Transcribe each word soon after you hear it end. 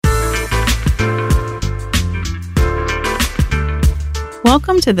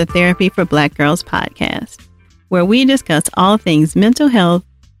Welcome to the Therapy for Black Girls podcast, where we discuss all things mental health,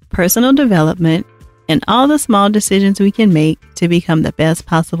 personal development, and all the small decisions we can make to become the best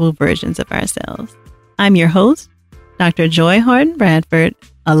possible versions of ourselves. I'm your host, Dr. Joy Harden Bradford,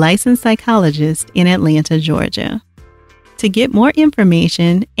 a licensed psychologist in Atlanta, Georgia. To get more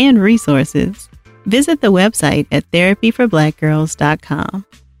information and resources, visit the website at therapyforblackgirls.com.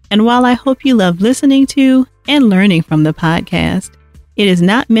 And while I hope you love listening to and learning from the podcast, it is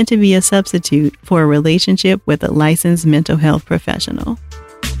not meant to be a substitute for a relationship with a licensed mental health professional.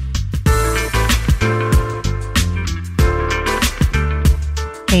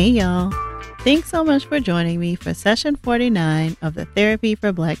 Hey, y'all. Thanks so much for joining me for session 49 of the Therapy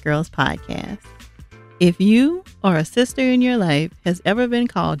for Black Girls podcast. If you or a sister in your life has ever been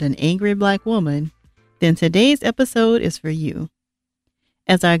called an angry Black woman, then today's episode is for you.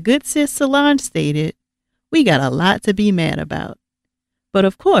 As our good sis Solange stated, we got a lot to be mad about. But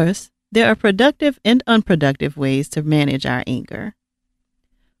of course, there are productive and unproductive ways to manage our anger.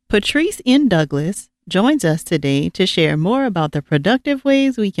 Patrice N. Douglas joins us today to share more about the productive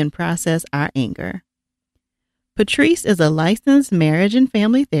ways we can process our anger. Patrice is a licensed marriage and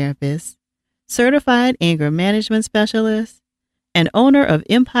family therapist, certified anger management specialist, and owner of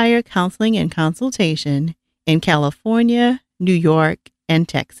Empire Counseling and Consultation in California, New York, and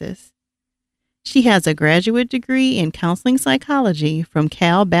Texas. She has a graduate degree in counseling psychology from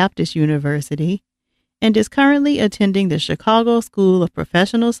Cal Baptist University and is currently attending the Chicago School of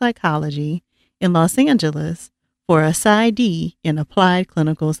Professional Psychology in Los Angeles for a PsyD in applied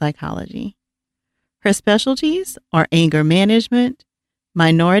clinical psychology. Her specialties are anger management,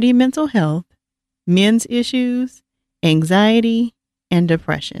 minority mental health, men's issues, anxiety, and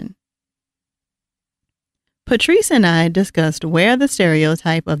depression. Patrice and I discussed where the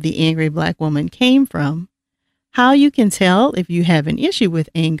stereotype of the angry Black woman came from, how you can tell if you have an issue with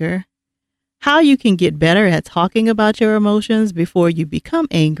anger, how you can get better at talking about your emotions before you become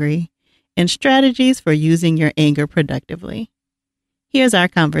angry, and strategies for using your anger productively. Here's our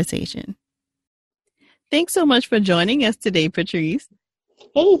conversation. Thanks so much for joining us today, Patrice.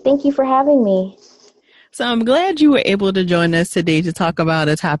 Hey, thank you for having me. So I'm glad you were able to join us today to talk about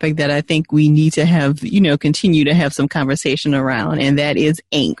a topic that I think we need to have, continue to have some conversation around, and that is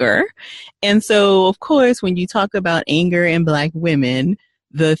anger. And so, of course, when you talk about anger in Black women,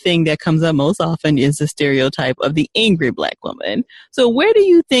 the thing that comes up most often is the stereotype of the angry Black woman. So where do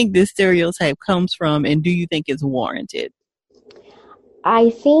you think this stereotype comes from, and do you think it's warranted? I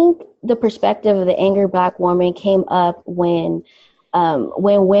think the perspective of the angry Black woman came up when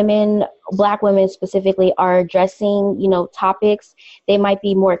women, Black women specifically, are addressing, topics. They might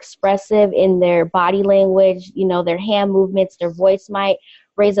be more expressive in their body language, their hand movements, their voice might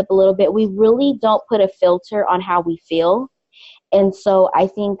raise up a little bit. We really don't put a filter on how we feel. And so I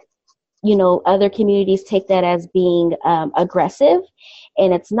think, other communities take that as being aggressive,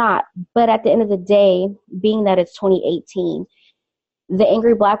 and it's not. But at the end of the day, being that it's 2018, the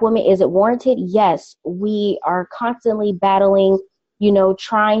angry Black woman, is it warranted? Yes. We are constantly battling,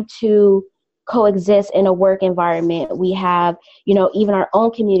 trying to coexist in a work environment. We have, even our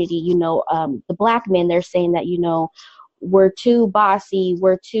own community, the Black men, they're saying that, we're too bossy,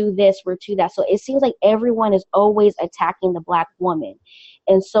 we're too this, we're too that. So it seems like everyone is always attacking the Black woman.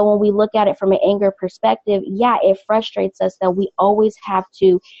 And so when we look at it from an anger perspective, yeah, it frustrates us that we always have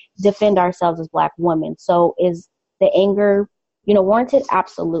to defend ourselves as Black women. So is the anger, warranted?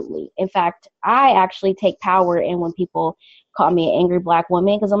 Absolutely. In fact, I actually take power in when people call me an angry Black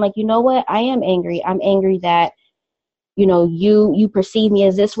woman, because I'm like, you know what? I am angry. I'm angry that, you perceive me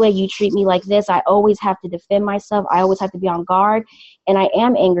as this way. You treat me like this. I always have to defend myself. I always have to be on guard. And I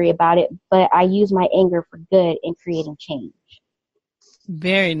am angry about it, but I use my anger for good in creating change.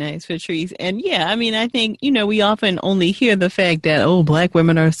 Very nice, Patrice. And yeah, I think, we often only hear the fact that, Black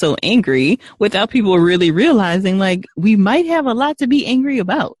women are so angry without people really realizing, we might have a lot to be angry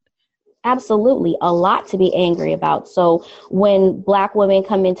about. Absolutely. A lot to be angry about. So when Black women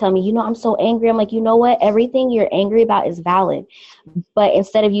come and tell me, I'm so angry, I'm like, you know what? Everything you're angry about is valid. But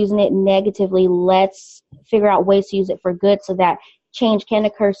instead of using it negatively, let's figure out ways to use it for good so that change can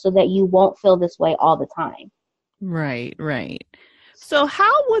occur so that you won't feel this way all the time. Right, right. So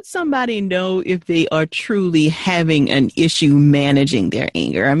how would somebody know if they are truly having an issue managing their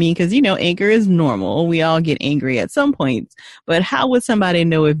anger? Because, anger is normal. We all get angry at some points. But how would somebody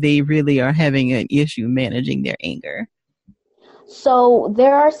know if they really are having an issue managing their anger? So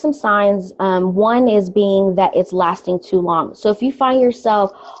there are some signs. One is being that it's lasting too long. So if you find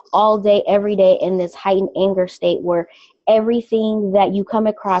yourself all day, every day in this heightened anger state where everything that you come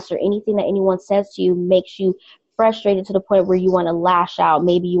across or anything that anyone says to you makes you frustrated to the point where you want to lash out.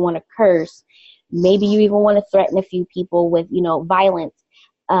 Maybe you want to curse. Maybe you even want to threaten a few people with, violence.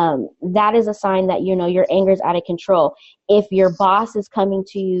 That is a sign that, your anger is out of control. If your boss is coming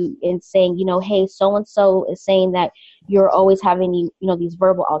to you and saying, hey, so-and-so is saying that you're always having, these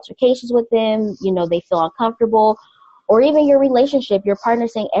verbal altercations with them, they feel uncomfortable, or even your relationship, your partner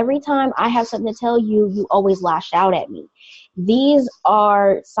saying, every time I have something to tell you, you always lash out at me. These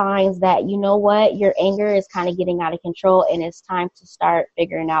are signs that, your anger is kind of getting out of control, and it's time to start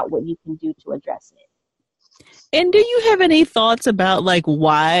figuring out what you can do to address it. And do you have any thoughts about like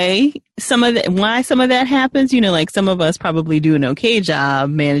why some of that happens? Like some of us probably do an okay job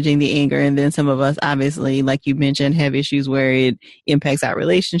managing the anger, and then some of us obviously, like you mentioned, have issues where it impacts our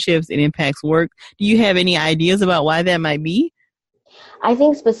relationships, it impacts work. Do you have any ideas about why that might be? I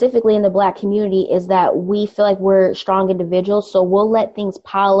think specifically in the Black community is that we feel like we're strong individuals, so we'll let things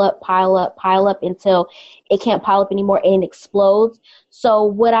pile up until it can't pile up anymore and it explodes. So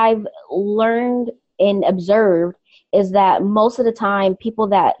what I've learned and observed is that most of the time people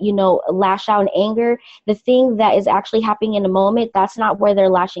that, lash out in anger, the thing that is actually happening in the moment, that's not where they're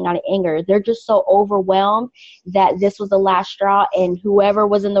lashing out in anger. They're just so overwhelmed that this was the last straw, and whoever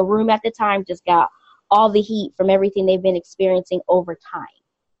was in the room at the time just got all the heat from everything they've been experiencing over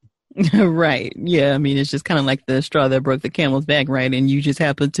time. Right. Yeah. I mean, it's just kind of like the straw that broke the camel's back, right? And you just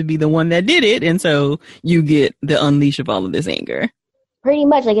happen to be the one that did it. And so you get the unleash of all of this anger. Pretty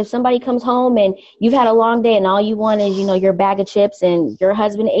much, like if somebody comes home and you've had a long day and all you want is, your bag of chips, and your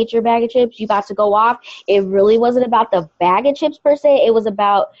husband ate your bag of chips, you about to go off. It really wasn't about the bag of chips per se. It was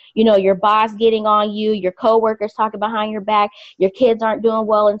about, your boss getting on you, your coworkers talking behind your back, your kids aren't doing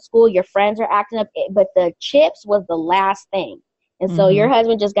well in school, your friends are acting up, but the chips was the last thing. And so your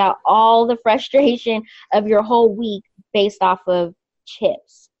husband just got all the frustration of your whole week based off of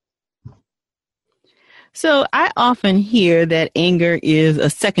chips. So I often hear that anger is a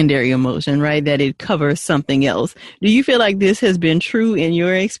secondary emotion, right? That it covers something else. Do you feel like this has been true in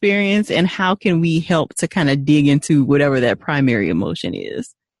your experience? And how can we help to kind of dig into whatever that primary emotion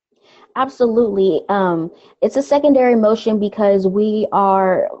is? Absolutely. It's a secondary emotion because we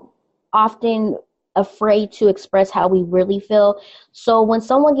are often afraid to express how we really feel. So when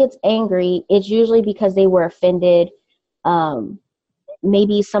someone gets angry, it's usually because they were offended.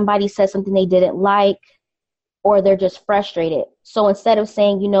 Maybe somebody said something they didn't like, or they're just frustrated. So instead of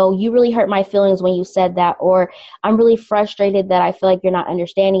saying, you really hurt my feelings when you said that, or I'm really frustrated that I feel like you're not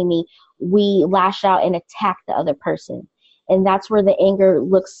understanding me, we lash out and attack the other person. And that's where the anger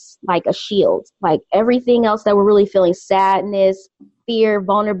looks like a shield. Like everything else that we're really feeling, sadness, fear,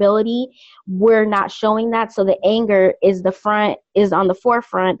 vulnerability, we're not showing that. So the anger is on the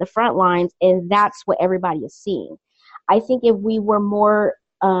forefront, the front lines, and that's what everybody is seeing. I think if we were more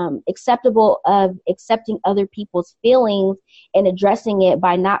acceptable of accepting other people's feelings and addressing it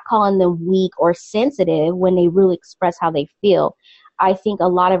by not calling them weak or sensitive when they really express how they feel, I think a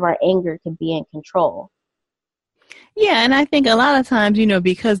lot of our anger could be in control. Yeah, and I think a lot of times,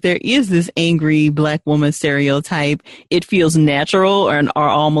 because there is this angry Black woman stereotype, it feels natural or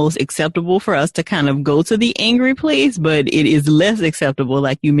almost acceptable for us to kind of go to the angry place, but it is less acceptable,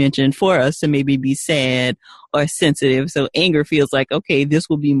 like you mentioned, for us to maybe be sad or sensitive. So anger feels like, okay, this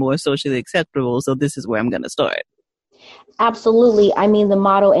will be more socially acceptable, so this is where I'm going to start. Absolutely. I mean, the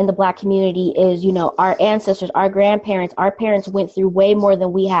motto in the Black community is, our ancestors, our grandparents, our parents went through way more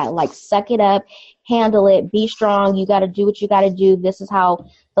than we had. Like, suck it up, handle it, be strong. You got to do what you got to do. This is how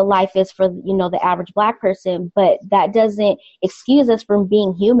the life is for, the average Black person. But that doesn't excuse us from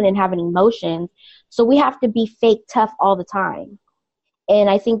being human and having emotions. So we have to be fake tough all the time. And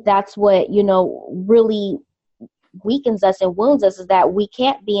I think that's what, really weakens us and wounds us, is that we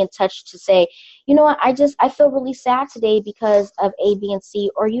can't be in touch to say, what, I feel really sad today because of A, B, and C,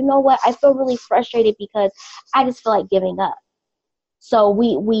 or what, I feel really frustrated because I just feel like giving up. So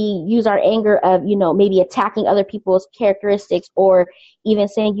we use our anger of, maybe attacking other people's characteristics, or even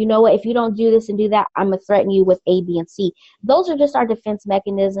saying, what, if you don't do this and do that, I'm going to threaten you with A, B, and C. Those are just our defense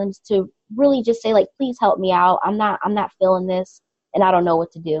mechanisms to really just say, like, please help me out. I'm not feeling this and I don't know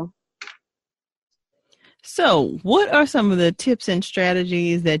what to do. So what are some of the tips and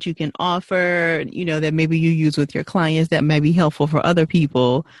strategies that you can offer, that maybe you use with your clients that may be helpful for other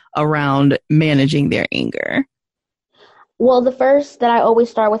people around managing their anger? Well, the first that I always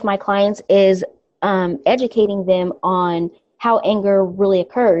start with my clients is educating them on how anger really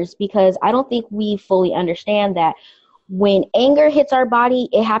occurs, because I don't think we fully understand that when anger hits our body,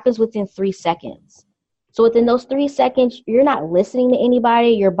 it happens within 3 seconds. So within those 3 seconds, you're not listening to anybody.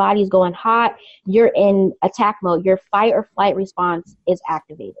 Your body's going hot. You're in attack mode. Your fight or flight response is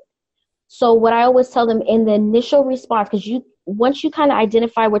activated. So what I always tell them in the initial response, because once you kind of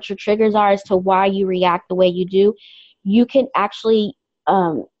identify what your triggers are as to why you react the way you do, you can actually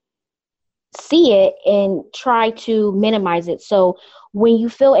see it and try to minimize it. So when you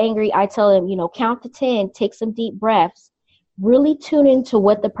feel angry, I tell them, count to 10, take some deep breaths, really tune into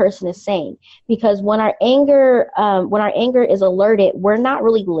what the person is saying. Because when our anger is alerted, we're not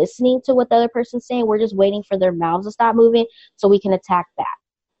really listening to what the other person's saying. We're just waiting for their mouths to stop moving so we can attack back.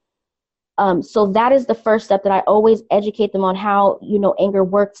 So that is the first step that I always educate them on how, anger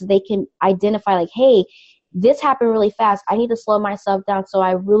works. They can identify like, hey, this happened really fast. I need to slow myself down so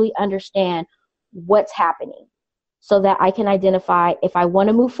I really understand what's happening so that I can identify if I want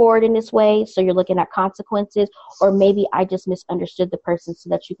to move forward in this way. So you're looking at consequences, or maybe I just misunderstood the person, so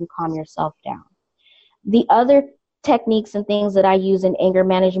that you can calm yourself down. The other techniques and things that I use in anger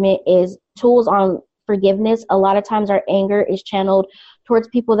management is tools on forgiveness. A lot of times our anger is channeled towards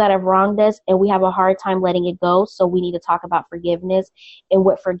people that have wronged us, and we have a hard time letting it go. So we need to talk about forgiveness and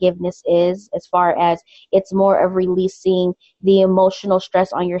what forgiveness is, as far as it's more of releasing the emotional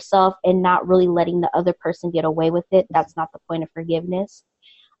stress on yourself and not really letting the other person get away with it. That's not the point of forgiveness.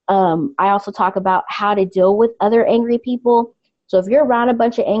 I also talk about how to deal with other angry people. So if you're around a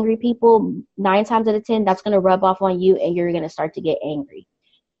bunch of angry people, 9 times out of 10, that's going to rub off on you and you're going to start to get angry.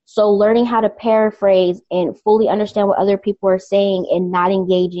 So learning how to paraphrase and fully understand what other people are saying and not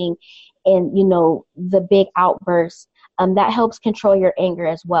engaging in, the big outbursts, that helps control your anger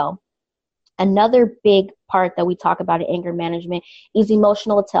as well. Another big part that we talk about in anger management is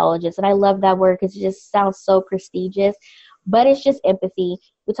emotional intelligence. And I love that word because it just sounds so prestigious, but it's just empathy.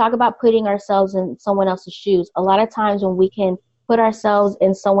 We talk about putting ourselves in someone else's shoes. A lot of times when we can put ourselves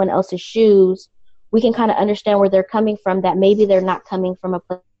in someone else's shoes, we can kind of understand where they're coming from, that maybe they're not coming from a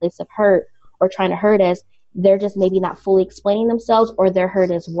place of hurt or trying to hurt us. They're just maybe not fully explaining themselves, or they're hurt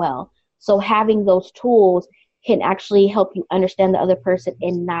as well. So having those tools can actually help you understand the other person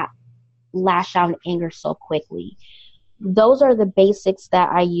and not lash out in anger so quickly. Those are the basics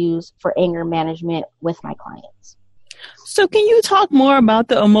that I use for anger management with my clients. So can you talk more about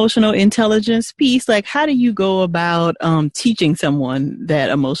the emotional intelligence piece? Like, how do you go about teaching someone that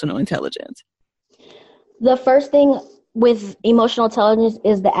emotional intelligence? The first thing with emotional intelligence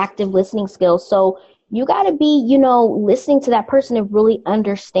is the active listening skills. So you got to be, listening to that person and really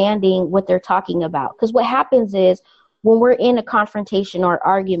understanding what they're talking about. Because what happens is when we're in a confrontation or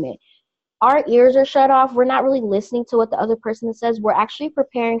argument, our ears are shut off. We're not really listening to what the other person says. We're actually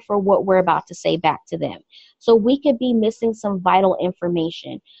preparing for what we're about to say back to them. So we could be missing some vital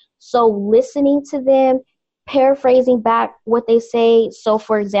information. So listening to them, paraphrasing back what they say. So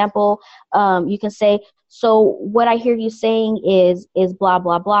for example, you can say, so what I hear you saying is blah,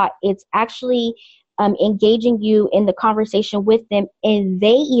 blah, blah. It's actually engaging you in the conversation with them, and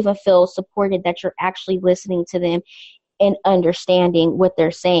they even feel supported that you're actually listening to them and understanding what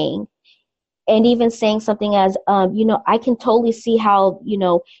they're saying. And even saying something as, I can totally see how,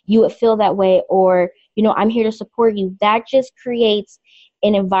 you would feel that way, or, I'm here to support you. That just creates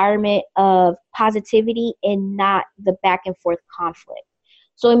an environment of positivity and not the back and forth conflict.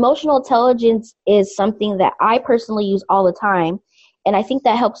 So emotional intelligence is something that I personally use all the time. And I think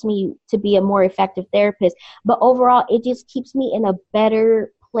that helps me to be a more effective therapist. But overall, it just keeps me in a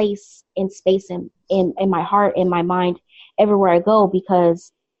better place and space in my heart, in my mind, everywhere I go,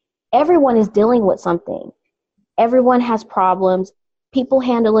 because everyone is dealing with something. Everyone has problems. People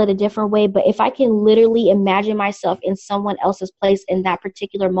handle it a different way. But if I can literally imagine myself in someone else's place in that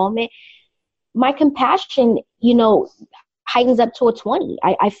particular moment, my compassion, heightens up to a 20.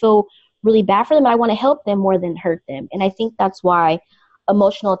 I feel really bad for them. I want to help them more than hurt them. And I think that's why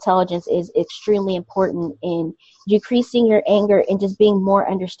emotional intelligence is extremely important in decreasing your anger and just being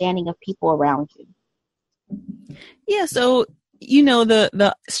more understanding of people around you. Yeah. So,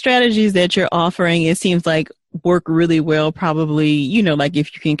 the strategies that you're offering, it seems like work really well, probably, like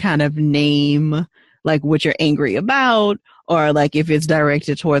if you can kind of name like what you're angry about, or like if it's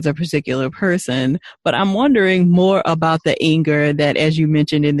directed towards a particular person. But I'm wondering more about the anger that, as you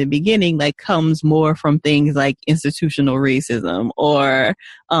mentioned in the beginning, like comes more from things like institutional racism or,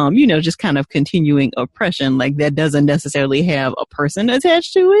 just kind of continuing oppression, like that doesn't necessarily have a person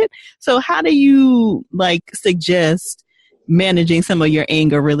attached to it. So how do you like suggest managing some of your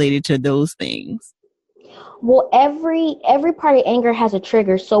anger related to those things? Well, every part of anger has a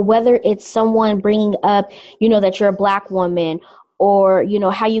trigger. So whether it's someone bringing up, that you're a Black woman, or,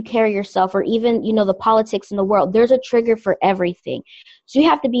 how you carry yourself, or even, the politics in the world, there's a trigger for everything. So you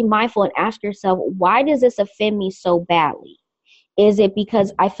have to be mindful and ask yourself, why does this offend me so badly? Is it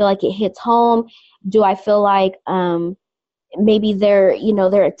because I feel like it hits home? Do I feel like maybe they're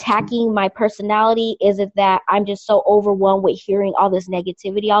attacking my personality? Is it that I'm just so overwhelmed with hearing all this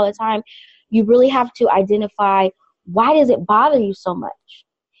negativity all the time? You really have to identify, why does it bother you so much?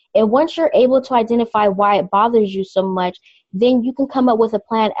 And once you're able to identify why it bothers you so much, then you can come up with a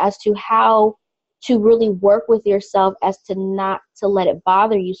plan as to how to really work with yourself as to not to let it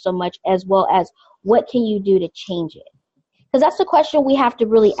bother you so much, as well as what can you do to change it? Because that's the question we have to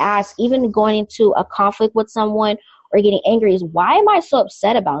really ask, even going into a conflict with someone or getting angry, is why am I so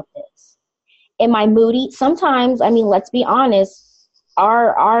upset about this? Am I moody? Sometimes, I mean, let's be honest,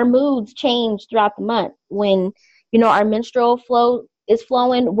 our moods change throughout the month. When, our menstrual flow is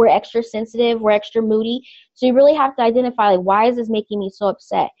flowing, we're extra sensitive, we're extra moody. So you really have to identify, like, why is this making me so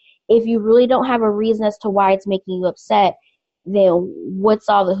upset? If you really don't have a reason as to why it's making you upset, then what's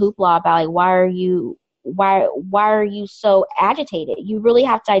all the hoopla about? Like, why are you so agitated? You really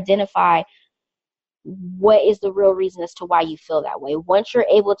have to identify what is the real reason as to why you feel that way. Once you're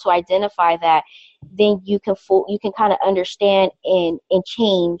able to identify that, then you can kind of understand and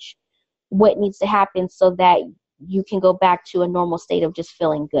change what needs to happen so that you can go back to a normal state of just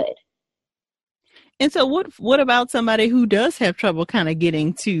feeling good. And so what about somebody who does have trouble kind of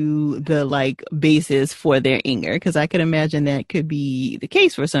getting to the basis for their anger? Because I could imagine that could be the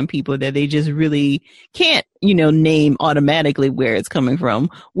case for some people, that they just really can't, name automatically where it's coming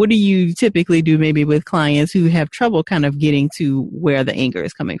from. What do you typically do maybe with clients who have trouble kind of getting to where the anger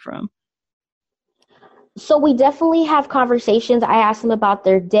is coming from? So we definitely have conversations. I ask them about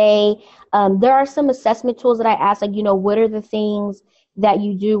their day. There are some assessment tools that I ask, what are the things that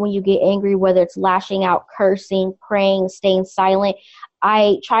you do when you get angry, whether it's lashing out, cursing, praying, staying silent.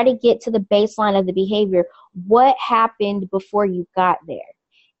 I try to get to the baseline of the behavior. What happened before you got there?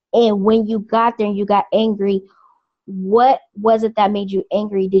 And when you got there and you got angry, what was it that made you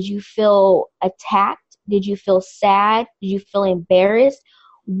angry? Did you feel attacked? Did you feel sad? Did you feel embarrassed?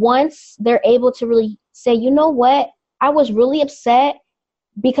 Once they're able to really say, you know what, I was really upset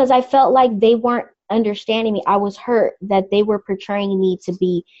because I felt like they weren't understanding me. I was hurt that they were portraying me to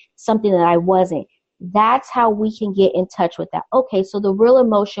be something that I wasn't. That's how we can get in touch with that. Okay, so the real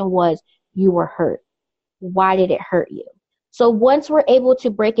emotion was you were hurt. Why did it hurt you? So once we're able to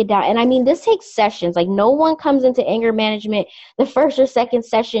break it down, and I mean, this takes sessions. Like, no one comes into anger management the first or second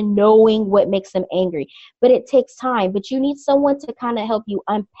session knowing what makes them angry, but it takes time. But you need someone to kind of help you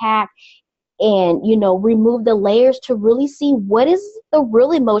unpack and, remove the layers to really see what is the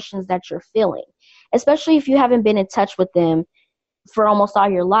real emotions that you're feeling. Especially if you haven't been in touch with them for almost all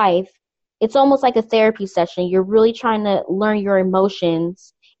your life. It's almost like a therapy session. You're really trying to learn your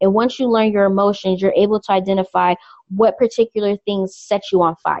emotions. And once you learn your emotions, you're able to identify what particular things set you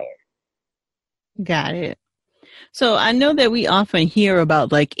on fire. Got it. So I know that we often hear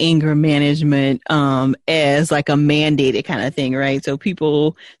about anger management as a mandated kind of thing, right? So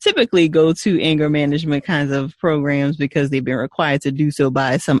people typically go to anger management kinds of programs because they've been required to do so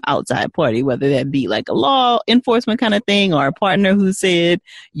by some outside party, whether that be a law enforcement kind of thing or a partner who said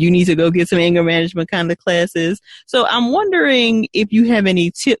you need to go get some anger management kind of classes. So I'm wondering if you have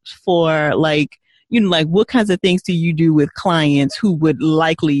any tips for what kinds of things do you do with clients who would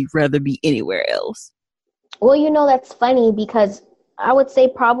likely rather be anywhere else? Well, that's funny because I would say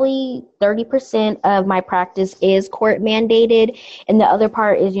probably 30% of my practice is court mandated, and the other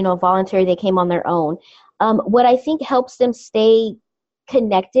part is, voluntary. They came on their own. What I think helps them stay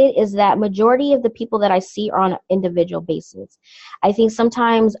connected is that majority of the people that I see are on an individual basis. I think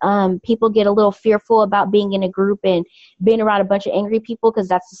sometimes people get a little fearful about being in a group and being around a bunch of angry people because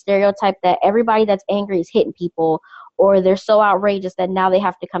that's the stereotype that everybody that's angry is hitting people, or they're so outrageous that now they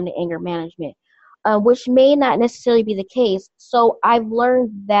have to come to anger management. Which may not necessarily be the case. So I've learned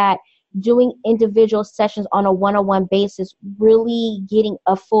that doing individual sessions on a one-on-one basis, really getting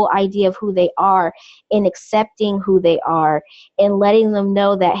a full idea of who they are and accepting who they are and letting them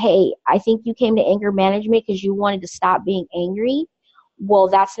know that, hey, I think you came to anger management because you wanted to stop being angry. Well,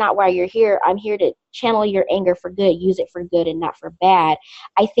 that's not why you're here. I'm here to channel your anger for good, use it for good and not for bad.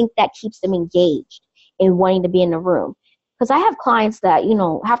 I think that keeps them engaged in wanting to be in the room. Because I have clients that,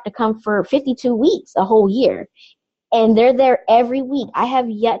 have to come for 52 weeks, a whole year, and they're there every week. I have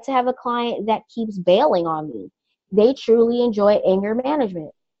yet to have a client that keeps bailing on me. They truly enjoy anger management.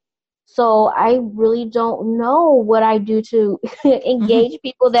 So I really don't know what I do to engage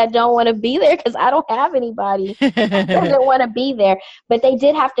people that don't want to be there, because I don't have anybody that doesn't want to be there. But they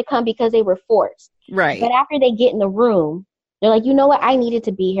did have to come because they were forced. Right. But after they get in the room, they're like, you know what? I needed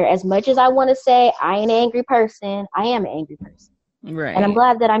to be here. As much as I want to say I ain't an angry person, I am an angry person. Right. And I'm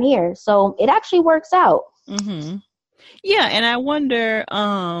glad that I'm here. So it actually works out. Mm-hmm. Yeah, and I wonder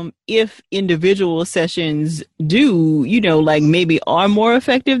if individual sessions do, like maybe are more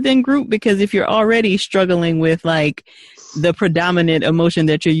effective than group, because if you're already struggling with like the predominant emotion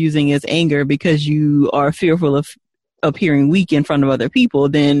that you're using is anger because you are fearful of appearing weak in front of other people,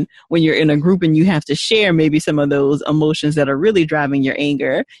 then when you're in a group and you have to share maybe some of those emotions that are really driving your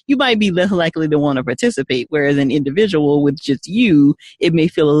anger, you might be less likely to want to participate. Whereas an individual with just you, it may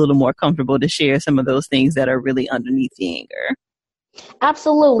feel a little more comfortable to share some of those things that are really underneath the anger.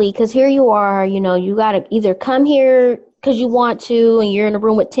 Absolutely, because here you are, you got to either come here because you want to and you're in a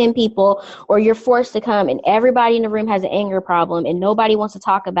room with 10 people, or you're forced to come and everybody in the room has an anger problem and nobody wants to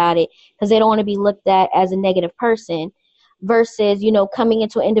talk about it because they don't want to be looked at as a negative person, versus, coming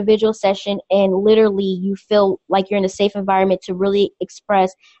into an individual session and literally you feel like you're in a safe environment to really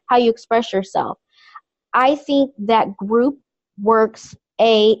express how you express yourself. I think that group works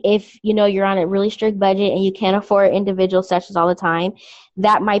if you're on a really strict budget and you can't afford individual sessions all the time.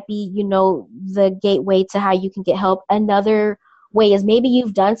 That might be the gateway to how you can get help. Another way is maybe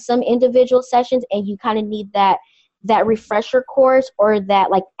you've done some individual sessions and you kind of need that refresher course or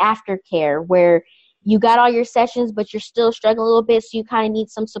that like aftercare where you got all your sessions but you're still struggling a little bit, so you kind of need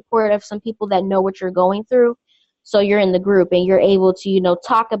some support of some people that know what you're going through. So you're in the group and you're able to,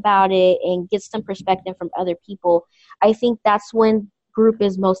 talk about it and get some perspective from other people. I think that's when group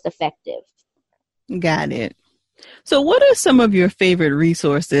is most effective. Got it. So what are some of your favorite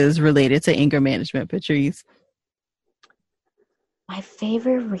resources related to anger management, Patrice? My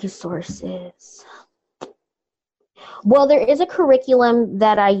favorite resources. Well, there is a curriculum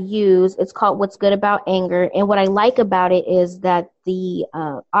that I use. It's called What's Good About Anger. And what I like about it is that the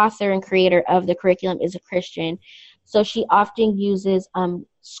author and creator of the curriculum is a Christian. So she often uses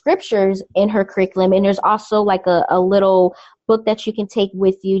scriptures in her curriculum. And there's also like a little book that you can take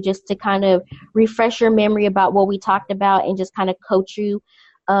with you just to kind of refresh your memory about what we talked about and just kind of coach you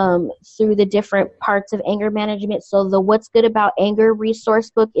through the different parts of anger management. So the What's Good About Anger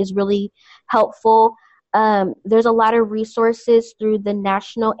resource book is really helpful. There's a lot of resources through the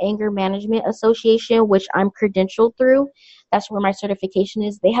National Anger Management Association, which I'm credentialed through. That's where my certification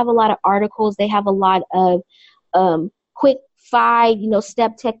is. They have a lot of articles. They have a lot of quick 5,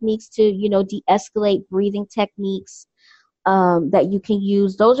 step techniques to, de-escalate breathing techniques that you can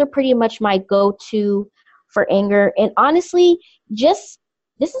use. Those are pretty much my go-to for anger. And honestly, this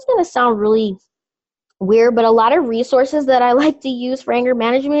is going to sound really weird, but a lot of resources that I like to use for anger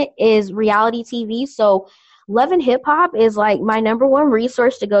management is reality TV. So Love and Hip Hop is like my number one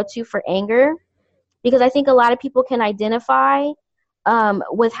resource to go to for anger, because I think a lot of people can identify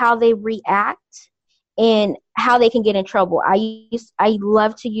with how they react and how they can get in trouble. I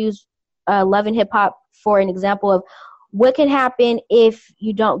love to use Love and Hip Hop for an example of what can happen if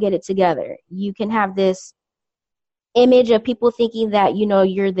you don't get it together. You can have this image of people thinking that,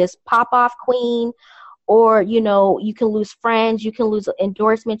 you're this pop-off queen, or, you can lose friends, you can lose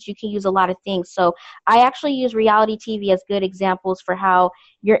endorsements, you can use a lot of things. So I actually use reality TV as good examples for how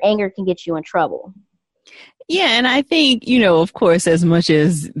your anger can get you in trouble. Yeah, and I think, of course, as much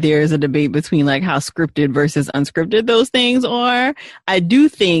as there's a debate between like how scripted versus unscripted those things are, I do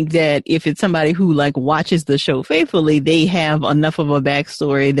think that if it's somebody who like watches the show faithfully, they have enough of a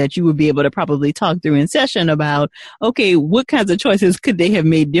backstory that you would be able to probably talk through in session about, okay, what kinds of choices could they have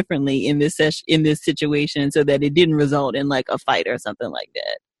made differently in this situation so that it didn't result in like a fight or something like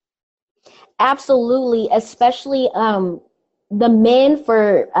that. Absolutely, especially the men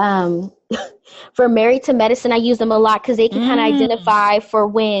for for Married to Medicine. I use them a lot because they can kind of identify for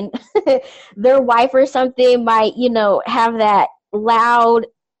when their wife or something might, have that loud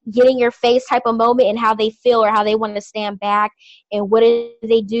get in your face type of moment and how they feel or how they want to stand back. And what do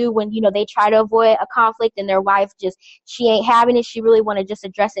they do when, they try to avoid a conflict and their wife she ain't having it. She really want to just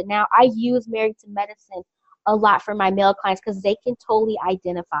address it now. I use Married to Medicine a lot for my male clients because they can totally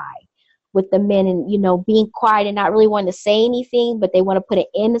identify with the men and, being quiet and not really wanting to say anything, but they want to put it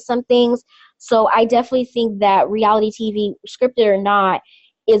into some things. So I definitely think that reality TV, scripted or not,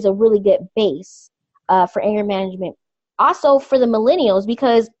 is a really good base for anger management. Also for the millennials,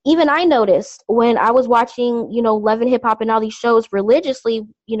 because even I noticed when I was watching, Love and Hip Hop and all these shows religiously,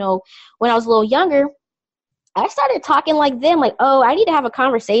 when I was a little younger, I started talking like them, like, oh, I need to have a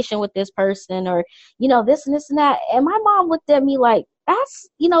conversation with this person or, this and this and that. And my mom looked at me like, that's,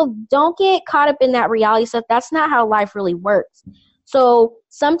 don't get caught up in that reality stuff. That's not how life really works. So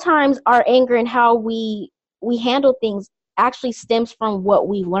sometimes our anger and how we handle things actually stems from what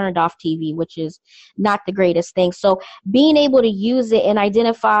we learned off TV, which is not the greatest thing. So being able to use it and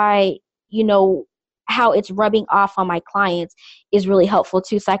identify, how it's rubbing off on my clients is really helpful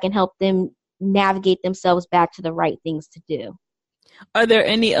too. So I can help them navigate themselves back to the right things to do. Are there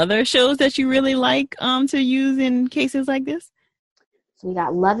any other shows that you really like to use in cases like this? So we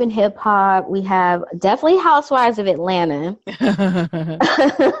got Love and Hip Hop. We have definitely Housewives of Atlanta.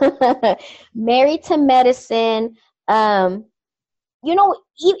 Married to Medicine. You know,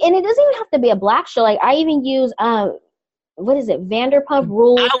 and it doesn't even have to be a Black show. Like I even use what is it, Vanderpump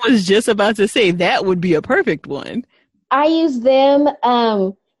Rules. I was just about to say that would be a perfect one. I use them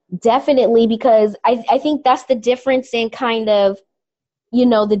definitely because I think that's the difference in kind of, you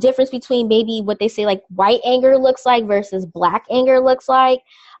know, the difference between maybe what they say like white anger looks like versus Black anger looks like.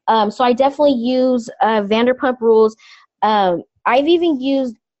 So I definitely use Vanderpump Rules. I've even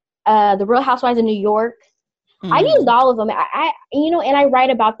used the Real Housewives of New York. I've used all of them. I you know, and I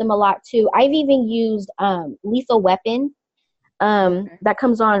write about them a lot too. I've even used Lethal Weapon. That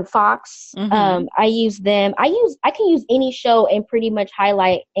comes on Fox. I use them. I can use any show and pretty much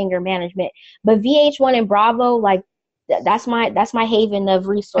highlight anger management. But VH1 and Bravo, like that's my haven of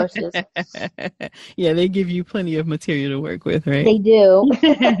resources. Yeah, they give you plenty of material to work with, right? They do.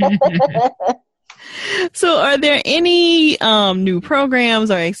 So are there any new programs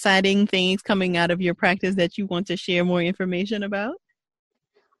or exciting things coming out of your practice that you want to share more information about?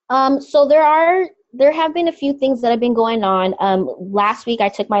 So there have been a few things that have been going on. Last week I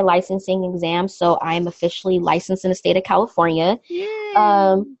took my licensing exam, so I'm officially licensed in the state of California.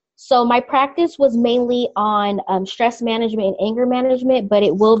 Yay. So my practice was mainly on stress management and anger management, but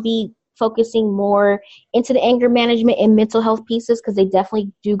it will be focusing more into the anger management and mental health pieces because they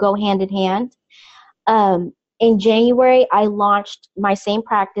definitely do go hand in hand. In January, I launched my same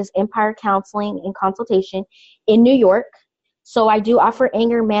practice, Empire Counseling and Consultation, in New York. So I do offer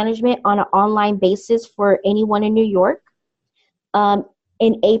anger management on an online basis for anyone in New York.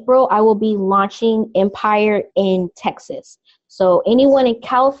 In April, I will be launching Empire in Texas. So anyone in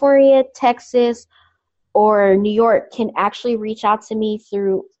California, Texas, or New York can actually reach out to me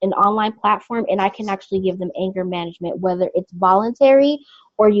through an online platform, and I can actually give them anger management, whether it's voluntary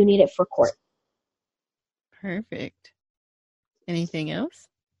or you need it for court. Perfect. Anything else?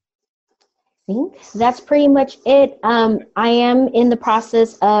 I think that's pretty much it. I am in the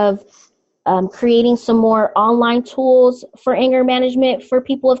process of creating some more online tools for anger management for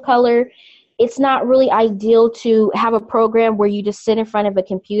people of color. It's not really ideal to have a program where you just sit in front of a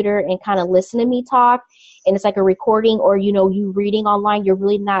computer and kind of listen to me talk, and it's like a recording, or, you know, you reading online, you're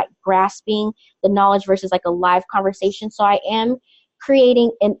really not grasping the knowledge versus like a live conversation. So I am creating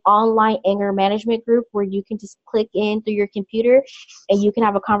an online anger management group where you can just click in through your computer and you can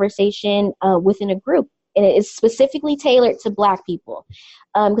have a conversation within a group. And it is specifically tailored to Black people.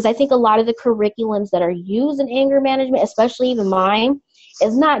 Because I think a lot of the curriculums that are used in anger management, especially even mine,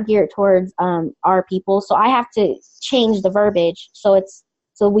 is not geared towards our people. So I have to change the verbiage so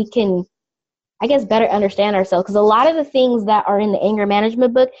we can, I guess, better understand ourselves. Because a lot of the things that are in the anger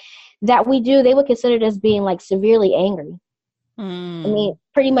management book that we do, they would consider it as being like severely angry. I mean,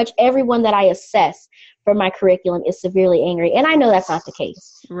 pretty much everyone that I assess for my curriculum is severely angry. And I know that's not the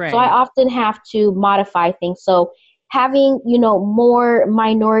case. Right. So I often have to modify things. So having, you know, more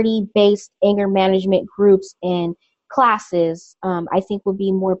minority-based anger management groups and classes, I think would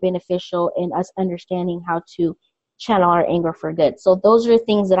be more beneficial in us understanding how to channel our anger for good. So those are the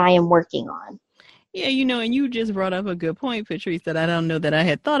things that I am working on. Yeah, you know, and you just brought up a good point, Patrice, that I don't know that I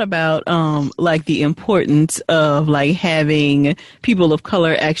had thought about, like the importance of like having people of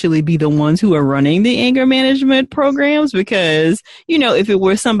color actually be the ones who are running the anger management programs, because, you know, if it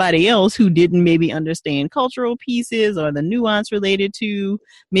were somebody else who didn't maybe understand cultural pieces or the nuance related to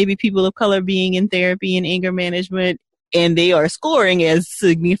maybe people of color being in therapy and anger management, and they are scoring as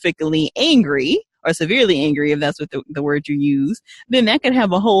significantly angry or severely angry, if that's what the word you use, then that could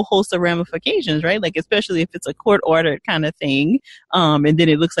have a whole host of ramifications, right? Like, especially if it's a court-ordered kind of thing, and then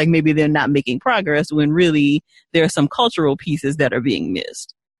it looks like maybe they're not making progress when really there are some cultural pieces that are being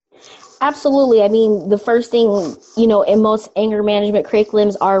missed. Absolutely. I mean, the first thing, you know, in most anger management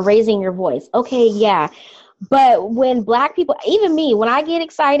curriculums are raising your voice. Okay, yeah. But when Black people, even me, when I get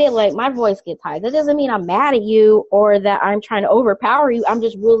excited, like my voice gets high. That doesn't mean I'm mad at you or that I'm trying to overpower you. I'm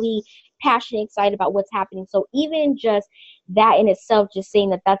just really passionate, excited about what's happening. So even just that in itself, just saying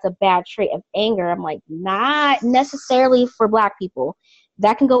that that's a bad trait of anger, I'm like, not necessarily for Black people.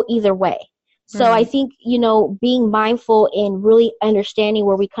 That can go either way. So I think, you know, being mindful and really understanding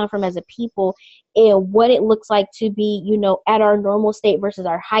where we come from as a people and what it looks like to be, you know, at our normal state versus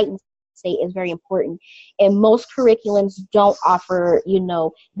our heightened state is very important. And most curriculums don't offer, you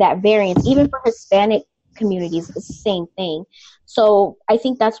know, that variance. Even for Hispanic communities, it's the same thing. So I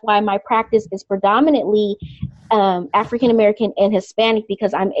think that's why my practice is predominantly African American and Hispanic,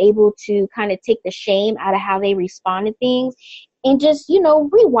 because I'm able to kind of take the shame out of how they respond to things and just,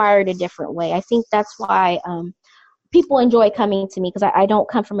 rewire it a different way. I think that's why people enjoy coming to me, because I don't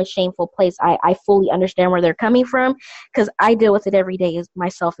come from a shameful place. I fully understand where they're coming from, because I deal with it every day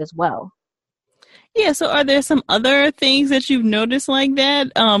myself as well. Yeah, so are there some other things that you've noticed like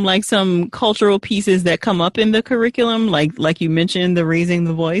that? Like some cultural pieces that come up in the curriculum, like you mentioned, the raising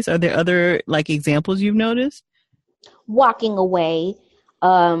the voice. Are there other examples you've noticed? Walking away.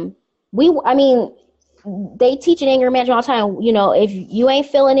 They teach in anger management all the time. If you ain't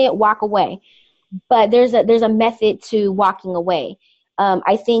feeling it, walk away. But there's a method to walking away.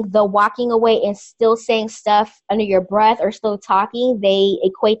 I think the walking away and still saying stuff under your breath or still talking, they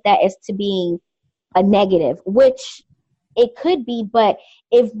equate that as to being a negative, which it could be. But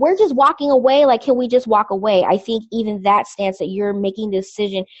if we're just walking away, can we just walk away? I think even that stance that you're making the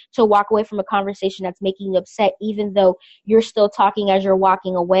decision to walk away from a conversation that's making you upset, even though you're still talking as you're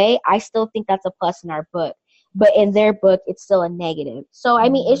walking away, I still think that's a plus in our book. But in their book, it's still a negative. So,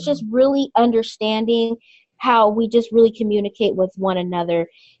 it's just really understanding how we just really communicate with one another.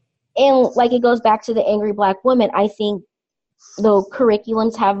 And it goes back to the angry Black woman. I think the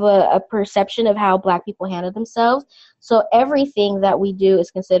curriculums have a perception of how Black people handle themselves. So everything that we do is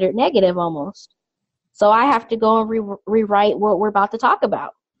considered negative almost. So I have to go and rewrite what we're about to talk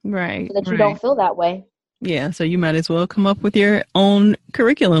about. Right. So that you don't feel that way. Yeah. So you might as well come up with your own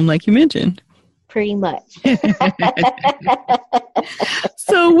curriculum, like you mentioned. Pretty much.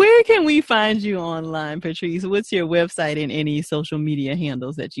 So where can we find you online, Patrice? What's your website and any social media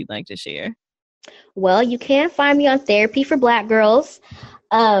handles that you'd like to share? Well, you can find me on Therapy for Black Girls.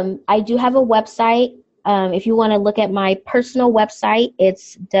 I do have a website. If you want to look at my personal website,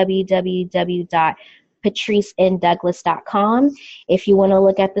 it's www.patricendouglas.com. If you want to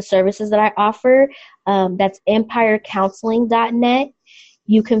look at the services that I offer, that's empirecounseling.net.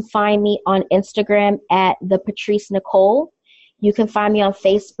 You can find me on Instagram at the Patrice Nicole. You can find me on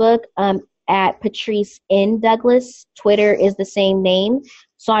Facebook at Patrice N Douglas. Twitter is the same name.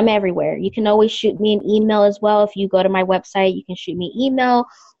 So I'm everywhere. You can always shoot me an email as well. If you go to my website, you can shoot me an email,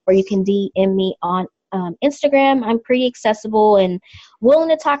 or you can DM me on Instagram. I'm pretty accessible and willing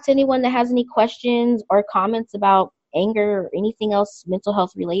to talk to anyone that has any questions or comments about anger or anything else mental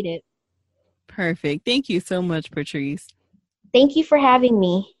health related. Perfect. Thank you so much, Patrice. Thank you for having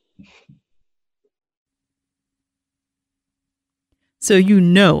me. So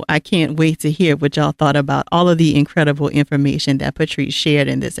I can't wait to hear what y'all thought about all of the incredible information that Patrice shared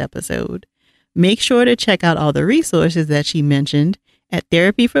in this episode. Make sure to check out all the resources that she mentioned at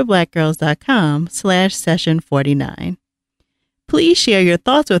therapyforblackgirls.com/session49. Please share your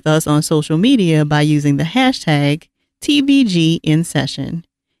thoughts with us on social media by using the hashtag TBGInSession,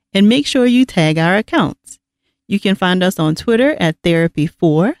 and make sure you tag our accounts. You can find us on Twitter at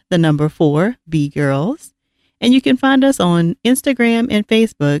therapy4BGirls, and you can find us on Instagram and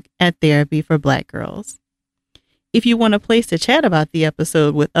Facebook at Therapy for Black Girls. If you want a place to chat about the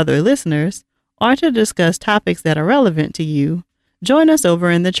episode with other listeners or to discuss topics that are relevant to you, join us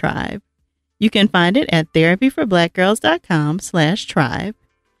over in the tribe. You can find it at therapyforblackgirls.com/tribe.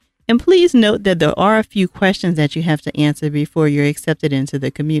 And please note that there are a few questions that you have to answer before you're accepted into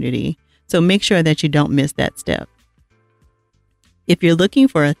the community, so make sure that you don't miss that step. If you're looking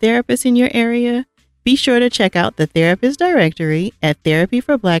for a therapist in your area, be sure to check out the therapist directory at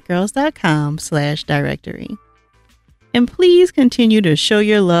therapyforblackgirls.com/directory. And please continue to show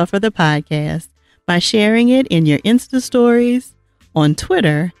your love for the podcast by sharing it in your Insta stories, on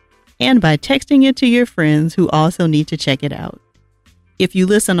Twitter, and by texting it to your friends who also need to check it out. If you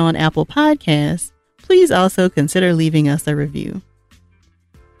listen on Apple Podcasts, please also consider leaving us a review.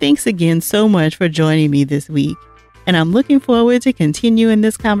 Thanks again so much for joining me this week, and I'm looking forward to continuing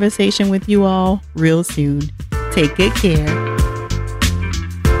this conversation with you all real soon. Take good care.